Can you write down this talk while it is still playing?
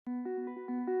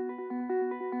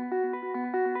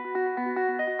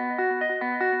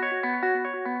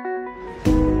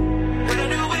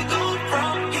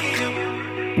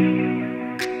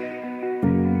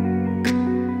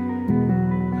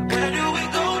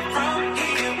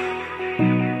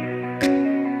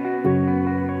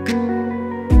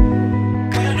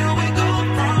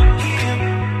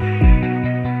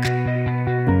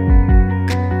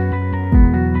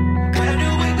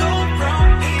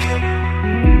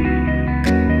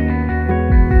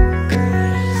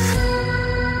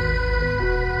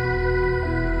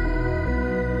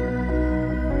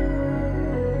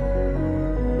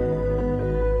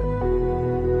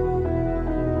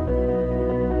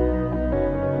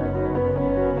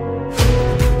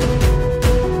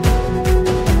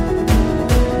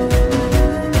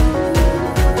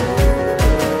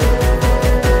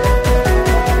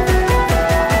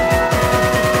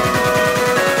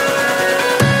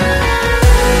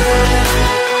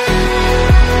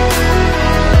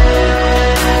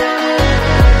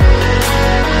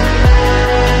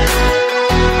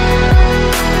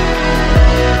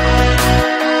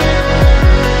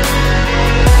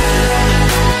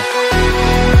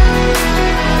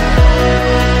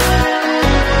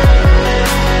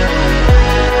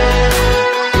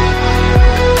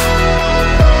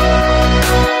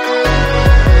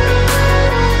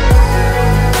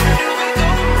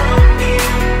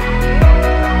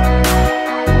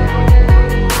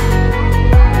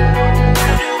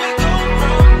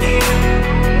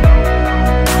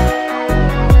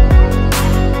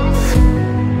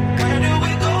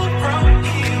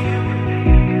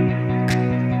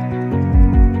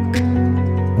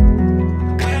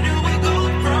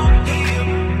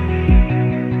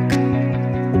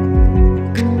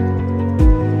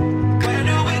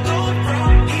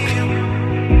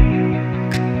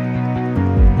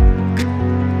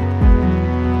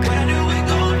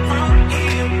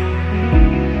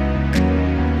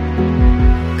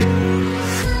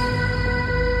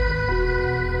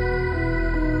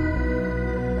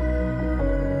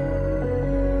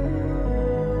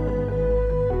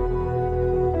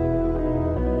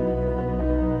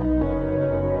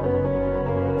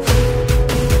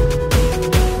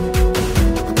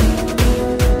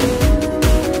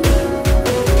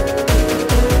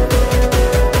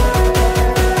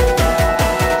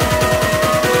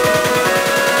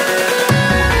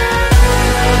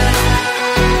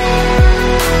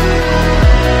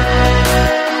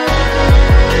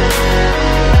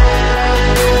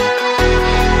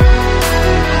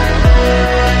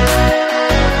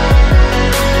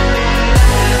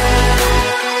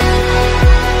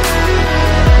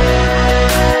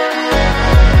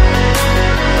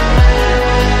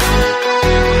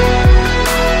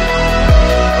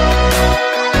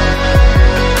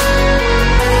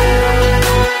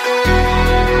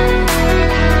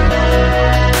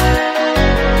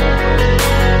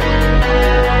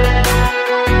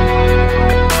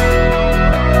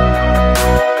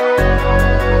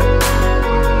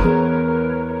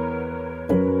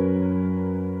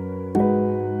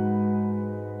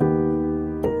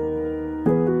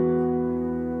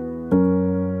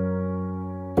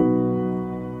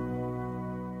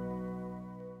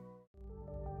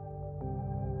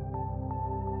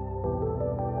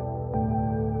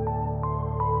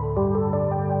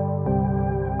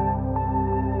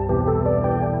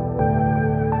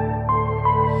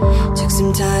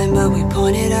some time, but we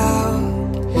pointed out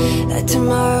that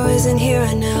tomorrow isn't here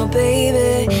right now,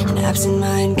 baby. An absent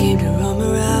mind came to roam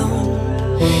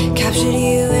around, captured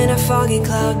you in a foggy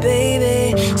cloud,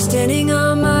 baby. Standing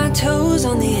on my toes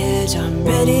on the edge, I'm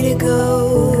ready to go.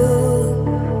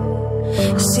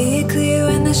 See it clear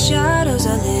when the shadows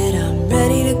are lit, I'm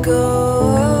ready to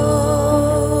go.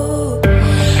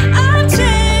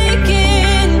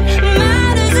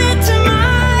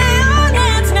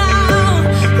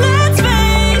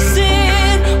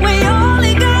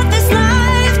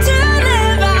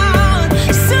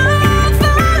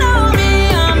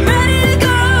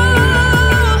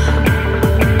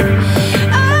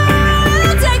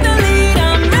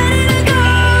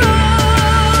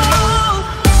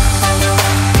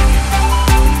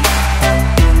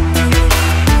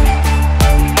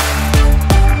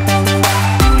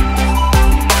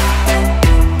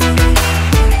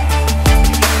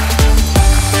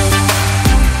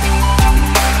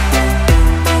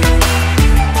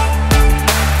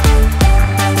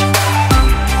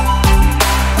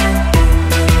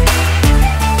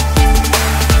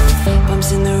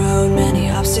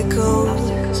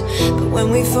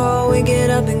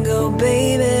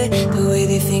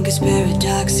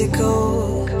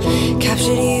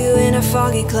 Captured you in a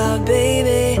foggy cloud,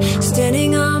 baby.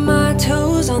 Standing on my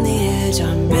toes on the edge,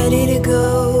 I'm ready to go.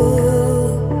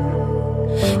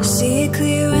 See it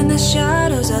clear when the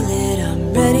shadows are lit,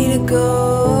 I'm ready to go.